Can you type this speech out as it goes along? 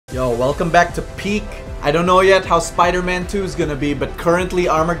Yo, welcome back to Peak. I don't know yet how Spider-Man 2 is gonna be, but currently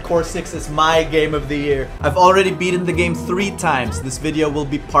Armored Core 6 is my game of the year. I've already beaten the game 3 times. This video will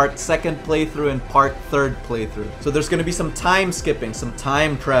be part 2nd playthrough and part 3rd playthrough. So there's gonna be some time skipping, some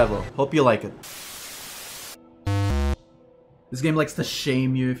time travel. Hope you like it. This game likes to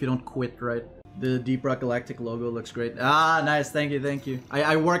shame you if you don't quit, right? The Deep Rock Galactic logo looks great. Ah, nice. Thank you, thank you.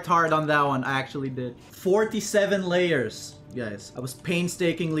 I worked hard on that one. I actually did. 47 layers. Guys, I was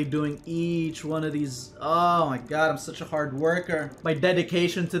painstakingly doing each one of these. Oh my god, I'm such a hard worker. My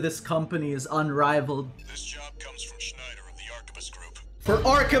dedication to this company is unrivaled. This job comes from Schneider of the Arquebus Group. For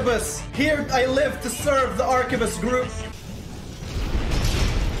Arquebus! Here I live to serve the Arquebus Group!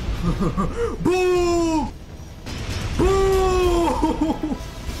 Boo! Boo!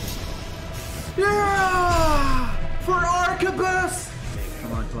 Yeah! For Arquebus!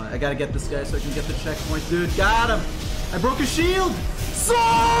 Come on, come on. I gotta get this guy so I can get the checkpoint. Dude, got him! I broke his shield!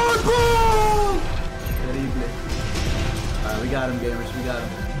 Sword! Boom! Terrible. Alright, we got him, gamers. We got him.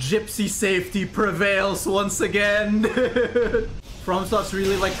 Gypsy safety prevails once again. FromSoft's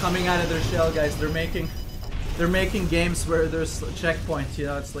really like coming out of their shell, guys. They're making games where there's checkpoints, you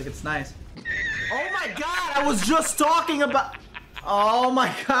know, it's like, it's nice. Oh my god, I was just talking about... Oh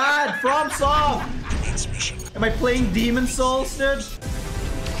my god, FromSoft! Am I playing Demon Souls, dude?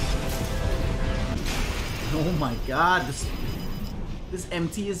 Oh my god, this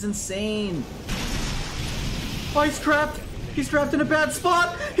MT is insane. Oh, he's trapped. He's trapped in a bad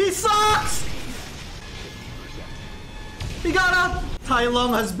spot. He sucks! He got up! Tai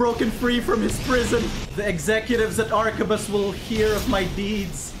Lung has broken free from his prison. The executives at Arquebus will hear of my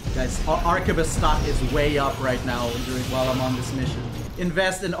deeds. Guys, Arquebus stock is way up right now while I'm on this mission.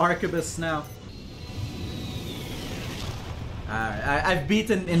 Invest in Arquebus now. Alright, I've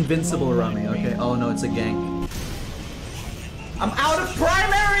beaten Invincible Rummy, okay? Oh no, it's a gank. I'm out of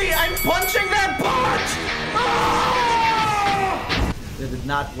primary! I'm punching that punch! Oh! That did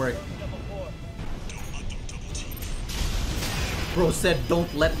not work. Bro said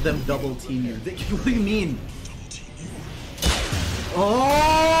don't let them double team you. What do you mean?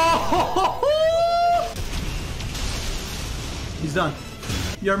 Oh! He's done.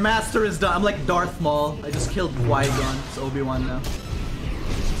 Your master is done. I'm like Darth Maul. I just killed Qui-Gon. It's Obi-Wan now.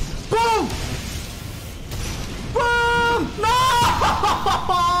 Boom! Boom! No!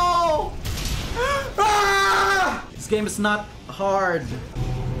 Ah! This game is not hard.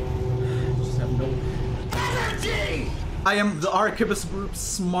 I just have no energy. I am the Arquebus Group's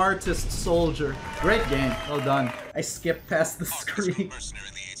smartest soldier. Great game. Well done. I skipped past the screen.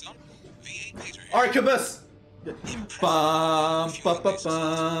 Arquebus! Bum, bum,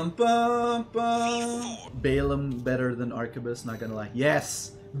 bum, bum, bum. Balaam better than Arquebus, not gonna lie.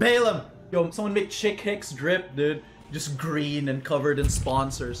 Yes! Balaam! Yo, someone make Chick Hicks drip, dude. Just green and covered in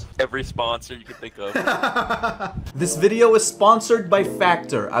sponsors. Every sponsor you can think of. This video is sponsored by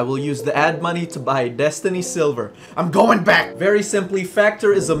Factor. I will use the ad money to buy Destiny Silver. I'm going back! Very simply,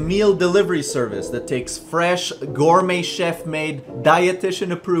 Factor is a meal delivery service that takes fresh, gourmet chef-made,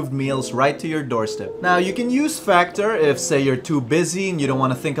 dietitian-approved meals right to your doorstep. Now, you can use Factor if, say, you're too busy and you don't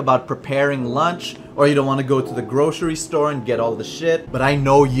want to think about preparing lunch, or you don't want to go to the grocery store and get all the shit. But I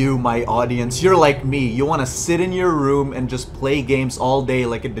know you, my audience. You're like me. You want to sit in your room and just play games all day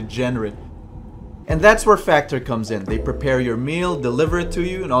like a degenerate. And that's where Factor comes in. They prepare your meal, deliver it to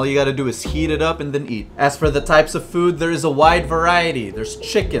you, and all you gotta do is heat it up and then eat. As for the types of food, there is a wide variety. There's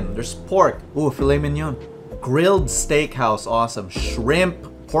chicken, there's pork. Ooh, filet mignon. Grilled steakhouse, awesome. Shrimp.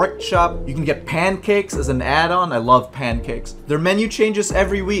 Pork chop. You can get pancakes as an add-on. I love pancakes. Their menu changes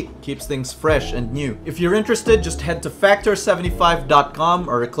every week. Keeps things fresh and new. If you're interested, just head to factor75.com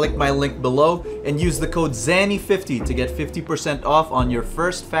or click my link below and use the code ZANI50 to get 50% off on your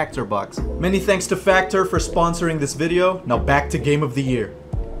first Factor box. Many thanks to Factor for sponsoring this video. Now back to Game of the Year.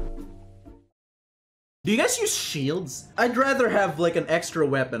 Do you guys use shields? I'd rather have like an extra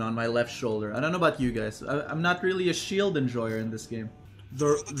weapon on my left shoulder. I don't know about you guys. I'm not really a shield enjoyer in this game.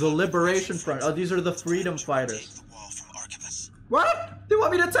 The Liberation Front. Oh, these are the Freedom Fighters. What? They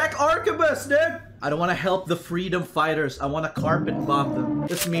want me to attack Arquebus, dude! I don't want to help the Freedom Fighters. I want to carpet bomb them.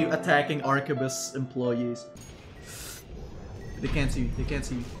 It's me attacking Arquebus employees. They can't see me. They can't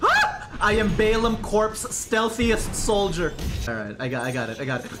see me. Ah! I am Balaam Corp's stealthiest soldier. Alright, I got it. I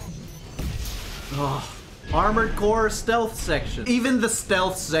got it. Oh, Armored Core stealth section. Even the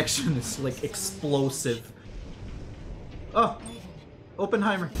stealth section is like explosive. Oh.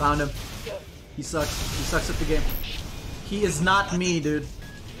 Oppenheimer. Found him. He sucks. He sucks at the game. He is not me, dude.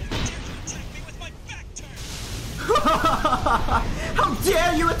 How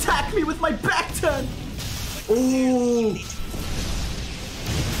dare you attack me with my back turn! Ooh!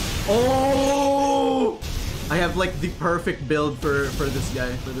 Oh! I have like the perfect build for this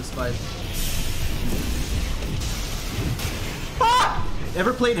guy, for this fight. Ah!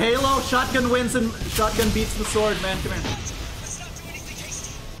 Ever played Halo? Shotgun wins and shotgun beats the sword, man. Come here. Let's not do anything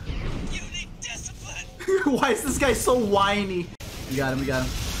hasty. You need discipline. Why is this guy so whiny? We got him, we got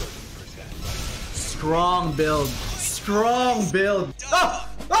him. Strong build. Strong build. Oh!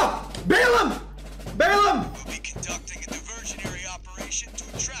 Oh! Bail him! Bail him! We'll be conducting a diversionary operation to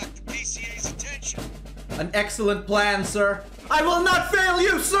attract the PCA's attention. An excellent plan, sir. I will not fail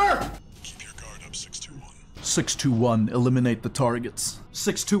you, sir! Keep your guard up, 621. 621, eliminate the targets.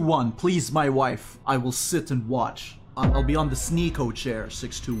 621, please my wife. I will sit and watch. I'll be on the sneako chair,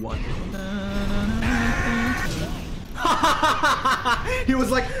 621. He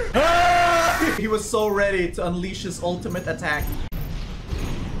was like, ah! He was so ready to unleash his ultimate attack.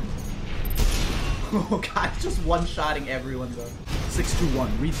 Oh god, just one-shotting everyone though.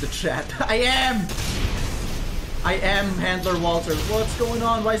 621, read the chat. I am Handler Walter. What's going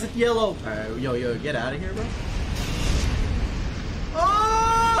on? Why is it yellow? Yo, get out of here, bro.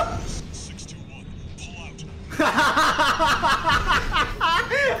 Oh! 621, pull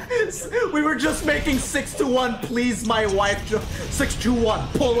out. We were just making 621, please my wife. 621,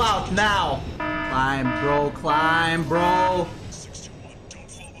 pull out now. Climb, bro, climb, bro. 621, don't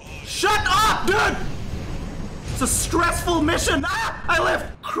fall behind. Shut up, dude! It's a stressful mission. Ah, I live.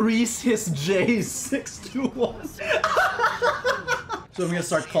 Crease his J's, 621. So I'm gonna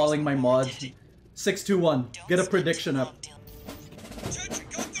start calling my mod. 621, get a prediction up. Attention,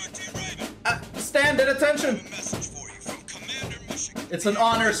 Gun 13 Raven. Stand at attention. Message for you from Commander Michigan. It's an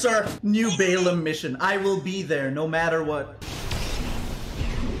honor, sir. New Balaam mission. I will be there no matter what.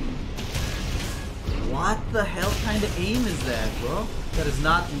 What the hell kind of aim is that, bro? That is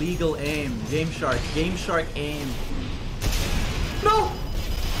not legal aim. Game Shark aim. No!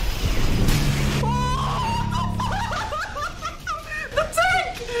 The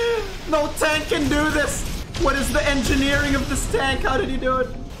tank! No tank can do this! What is the engineering of this tank? How did he do it?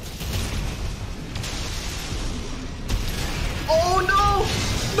 Oh no!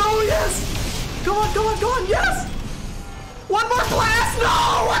 No, yes! Go on, go on, go on, yes! One more blast!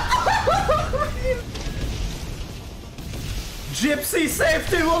 No! Gypsy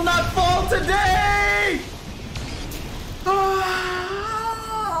safety will not fall today! Ah!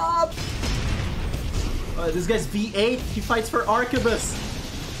 This guy's V8. He fights for Arquebus.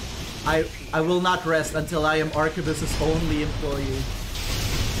 I will not rest until I am Arquebus's only employee.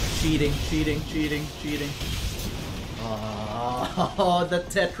 Cheating. Oh, the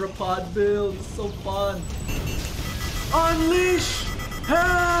tetrapod build is so fun. Unleash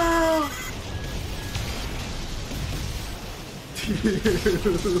hell!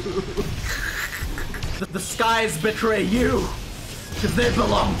 The skies betray you, because they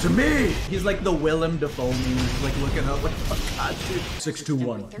belong to me. He's like the Willem Dafoe meme. He's like looking up like, oh god, dude.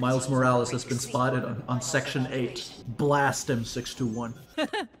 621. Miles Morales has been spotted on Section 8. Blast him, 621.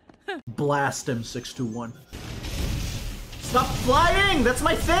 Blast him, 621. Stop flying! That's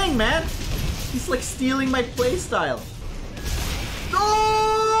my thing, man! He's like stealing my playstyle. No!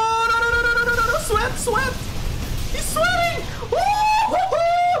 No! Sweat! He's sweating!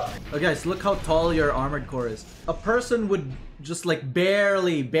 Oh, guys, look how tall your armored core is. A person would just like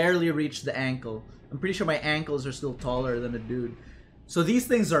barely reach the ankle. I'm pretty sure my ankles are still taller than a dude. So these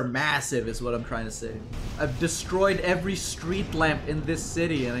things are massive is what I'm trying to say. I've destroyed every street lamp in this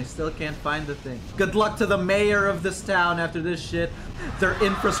city and I still can't find the thing. Good luck to the mayor of this town after this shit. Their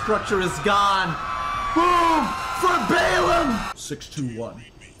infrastructure is gone. Boom! For Balaam! 621.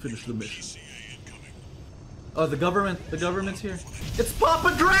 Finish the mission. Oh, the government's here. It's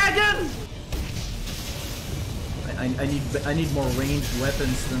Papa Dragon! I need more ranged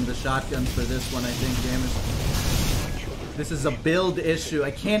weapons than the shotguns for this one, I think, gamers. This is a build issue.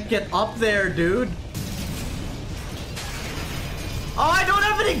 I can't get up there, dude. Oh, I don't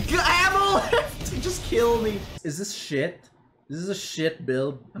have any ammo left! Just kill me. Is this shit? This is a shit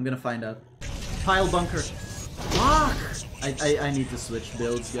build. I'm gonna find out. Pile bunker. Fuck! I need to switch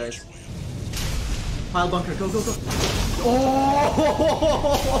builds, guys. Pile bunker, go!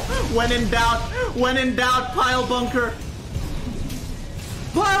 Oh! When in doubt, pile bunker.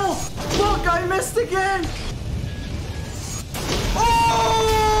 Pile! Fuck, I missed again!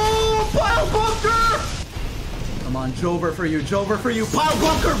 Oh! Pile bunker! Come on, Jover for you, pile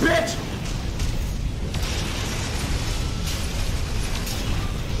bunker, bitch!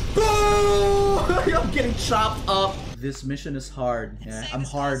 Boom! I'm getting chopped up. This mission is hard. Yeah, I'm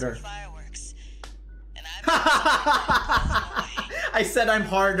harder. I said I'm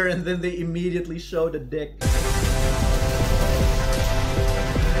harder and then they immediately showed a dick.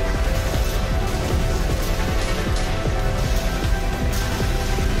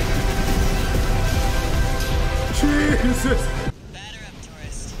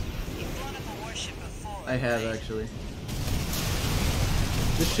 actually.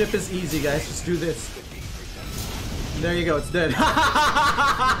 This ship is easy, guys. Just do this. There you go. It's dead.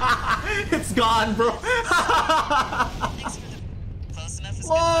 It's gone, bro.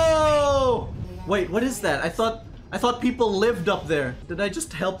 Whoa! Wait, what is that? I thought people lived up there. Did I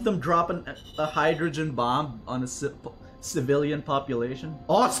just help them drop a hydrogen bomb on a civilian population?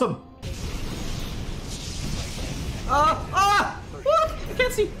 Awesome! What? I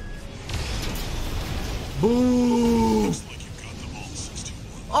can't see. Boom!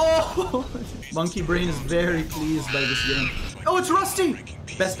 Oh! Monkey Brain is very pleased by this game. Oh, it's Rusty!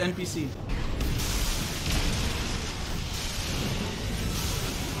 Best NPC.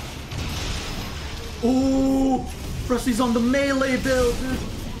 Ooh! Rusty's on the melee build, dude.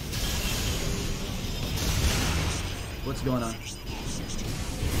 What's going on?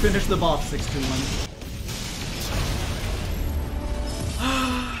 Finish the boss, 621.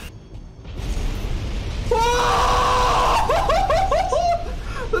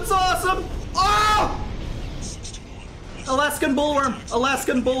 That's awesome! Oh! Alaskan Bullworm!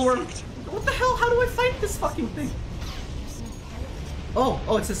 Alaskan Bullworm! What the hell? How do I fight this fucking thing? Oh,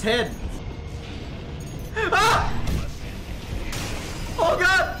 it's his head. Ah! Oh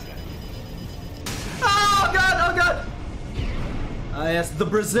god! Oh god! Oh god! Ah yes, the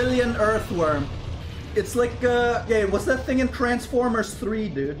Brazilian Earthworm. It's like, okay, what's that thing in Transformers 3,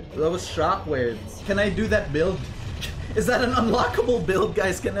 dude? That was Shockwave. Can I do that build? Is that an unlockable build,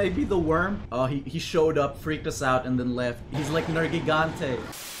 guys? Can I be the worm? Oh, he showed up, freaked us out, and then left. He's like Nergigante.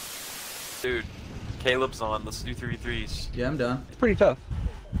 Dude, Caleb's on. Let's do 3v3s. Yeah, I'm done. It's pretty tough.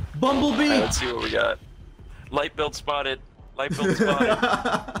 Bumblebee! Alright, let's see what we got. Light build spotted. Light build spotted.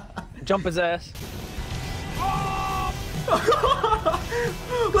 Jump his ass.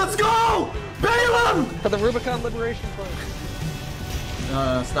 Let's go! Balaam! For the Rubicon Liberation Front.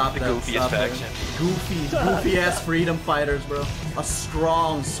 Stop The that. goofiest Stop that. faction. Goofy ass freedom fighters, bro. A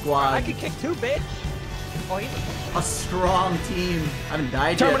strong squad. I can kick two, bitch. Oh, he's A strong team. I haven't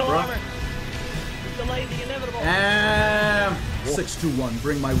died yet, terminal bro. armor. Delay the inevitable. And 621.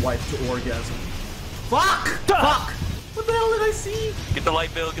 Bring my wife to orgasm. Fuck! Fuck! What the hell did I see? Get the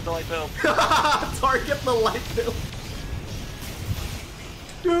light build. Get the light build. Target the light build.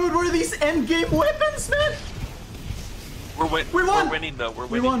 Dude, what are these endgame weapons, man? We won! We're winning though. We're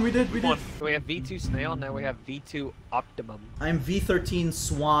winning. We won. We did. won. We have V2 Snail, now we have V2 Optimum. I'm V13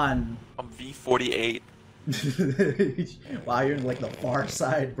 Swan. I'm V48. Wow, you're in like the far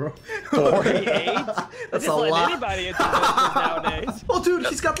side, bro. 48? That's Just a letting lot. anybody into business nowadays. Oh, dude,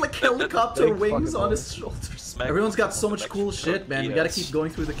 he's got like helicopter Big wings fucking on his shoulders. Everyone's got so much cool shit, man. We gotta keep going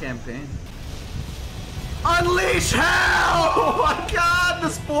through the campaign. Unleash hell! Oh my god,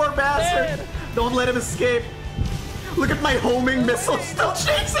 this poor bastard! Dead. Don't let him escape. Look at my homing missile still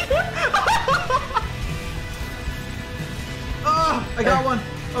chasing him! Oh, I got one.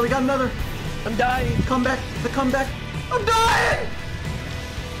 Oh, we got another. I'm dying. Comeback. The comeback. I'm dying!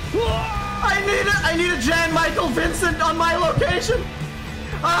 I need a Jan Michael Vincent on my location!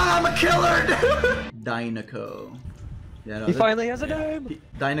 Ah, I'm a killer! Dynaco. Yeah, no, He finally has a name.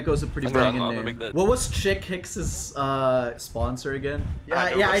 Dynaco's a pretty I'm banging gonna name. make that- What was Chick Hicks's sponsor again?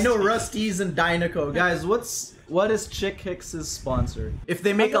 I I know know Rusty's and Dynaco. Guys, what is Chick Hicks's sponsor? If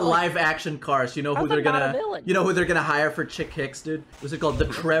they make a live action Cars, you know who How's they're that not a gonna villain? you know who they're gonna hire for Chick Hicks, dude? What's it called? The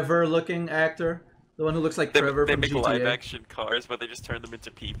Trevor looking actor? The one who looks like Trevor They from make GTA. live action cars, but they just turn them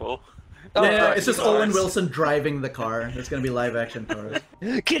into people. Oh, Yeah, right. it's just Cars. Owen Wilson driving the car. It's gonna be live action Cars.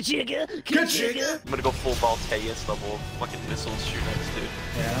 Kachiga! Kachiga! I'm gonna go full Balteus level. Fucking missiles shoot us, dude.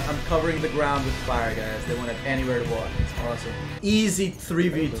 Yeah, I'm covering the ground with fire, guys. They won't have anywhere to walk. It's awesome. Easy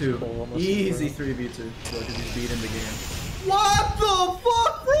 3v2. Easy 3v2. So to be beat in the game. What the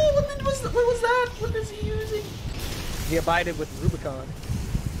fuck, bro? What was that? What is he using? He abided with Rubicon.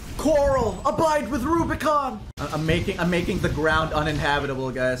 Coral, abide with Rubicon. I'm making the ground uninhabitable,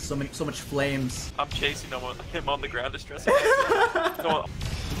 guys. So much flames. I'm chasing him on the ground, distressing. No.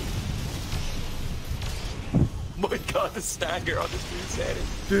 My god, the stagger on this dude's head.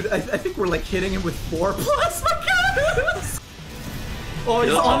 Dude, I think we're like hitting him with 4 plasma cannons. Oh,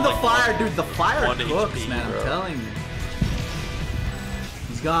 he's on the fire, dude. The fire 1 cooks, HP, man. bro. I'm telling you.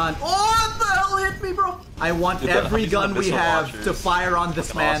 He's gone. Oh, what the hell hit me, bro? I want Dude, every he's gun the we missile have launchers. to fire on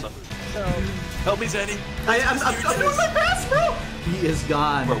this man. Awesome. Help me, Zenny. I'm doing my best, bro. He is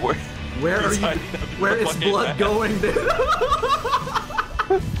gone. Where are he's you? hiding up in Where the is fucking blood back. going, dude?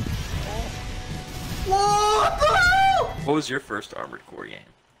 What the hell? What was your first Armored Core game?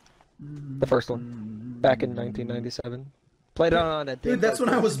 The first one. Back in 1997. Played it on a Dude, that's when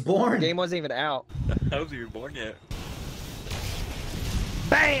I was The born. game wasn't even out. I wasn't even born yet.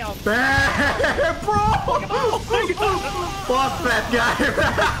 Bam! Bam! Bro! Fuck that guy!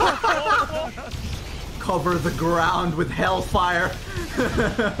 Cover the ground with hellfire.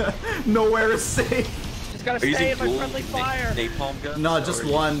 Nowhere is safe. Just gotta Are you stay using in my dual friendly fire. napalm guns? No, just Or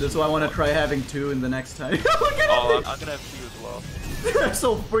are one. That's why I want to try having two in the next time. Look at Oh, it! I'm gonna have two as well.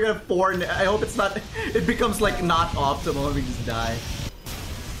 So we're gonna have four. I hope it's not. It becomes like not optimal and we just die.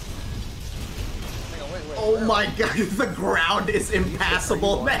 Hang on, wait, Oh where? my god, the ground is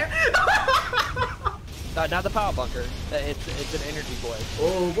impassable, man. Not the power bunker. It's an energy blade.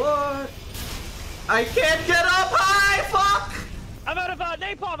 Oh what? I can't get up high. Fuck! I'm out of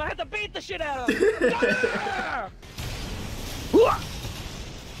napalm. I have to beat the shit out of him. Ah!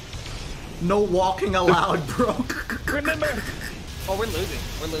 No walking allowed, bro. Remember? Oh, we're losing.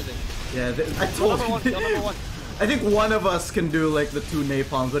 We're losing. Yeah, I Kill told number one. you. Kill number one. I think one of us can do like the two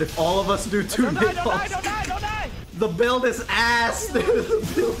napalms, but if all of us do two Don't die! Don't die! napalms, Don't die! Don't die! the build is ass. The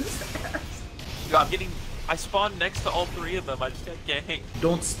build is ass. Yo, I'm getting. I spawned next to all three of them. I just got ganked.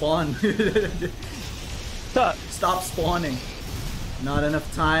 Don't spawn. Stop spawning. Not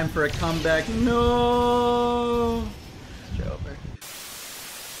enough time for a comeback. No. It's over.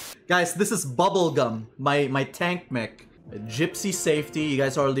 Guys, this is Bubblegum, my tank mech. Gypsy safety. You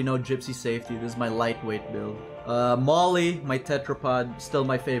guys already know Gypsy safety. This is my lightweight build. Molly, my tetrapod, still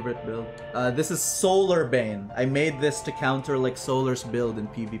my favorite build. This is Solar Bane. I made this to counter like Solar's build in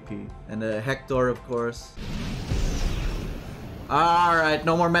PvP. And Hector, of course. Alright,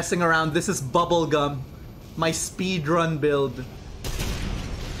 no more messing around. This is Bubblegum. My speedrun build.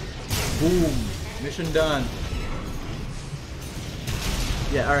 Boom. Mission done.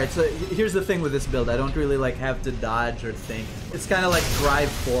 Yeah, alright, so here's the thing with this build. I don't really like have to dodge or think. It's kind of like drive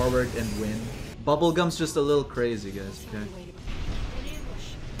forward and win. Bubblegum's just a little crazy, guys, okay?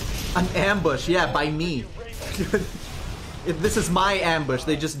 An ambush, yeah, by me. This is my ambush,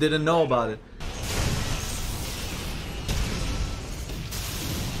 they just didn't know about it.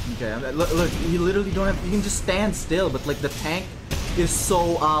 Okay, look, you literally don't have, you can just stand still, but like the tank is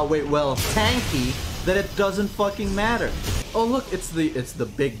so, tanky that it doesn't fucking matter. Oh look, it's the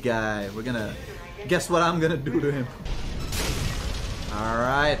big guy. We're gonna, guess what I'm gonna do to him.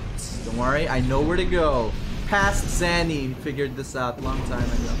 Alright, don't worry, I know where to go. Past Zanny figured this out a long time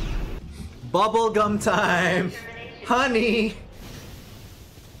ago. Bubblegum time! Honey!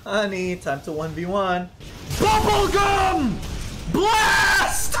 Honey, time to 1v1. Bubblegum!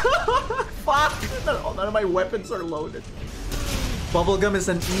 Blast! Fuck! None of my weapons are loaded. Bubblegum is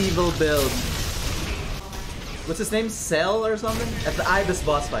an evil build. What's his name? Cell or something? At the Ibis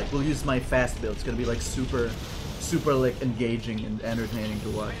boss fight, we'll use my fast build. It's gonna be like super like engaging and entertaining to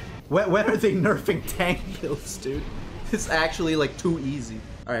watch. When are they nerfing tank builds, dude? It's actually like too easy.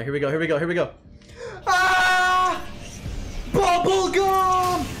 Alright, here we go, here we go, here we go. Ah!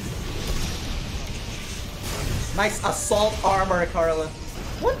 Bubblegum! Nice assault armor, Carla.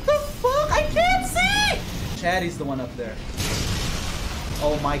 What the fuck? I can't see! Chatty's the one up there.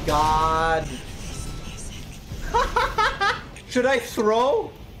 Oh my god. Should I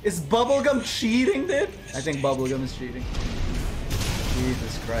throw? Is Bubblegum cheating, dude? I think Bubblegum is cheating.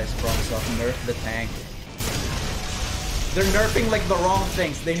 Jesus Christ, FromSoft nerf the tank. They're nerfing like the wrong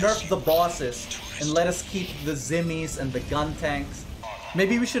things. They nerfed the bosses and let us keep the Zimmies and the gun tanks.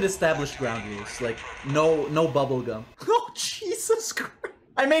 Maybe we should establish ground rules, like no Bubblegum. Oh Jesus Christ!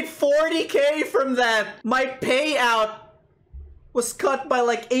 I made 40k from that. My payout was cut by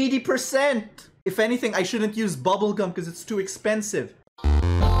like 80%. If anything, I shouldn't use Bubblegum because it's too expensive.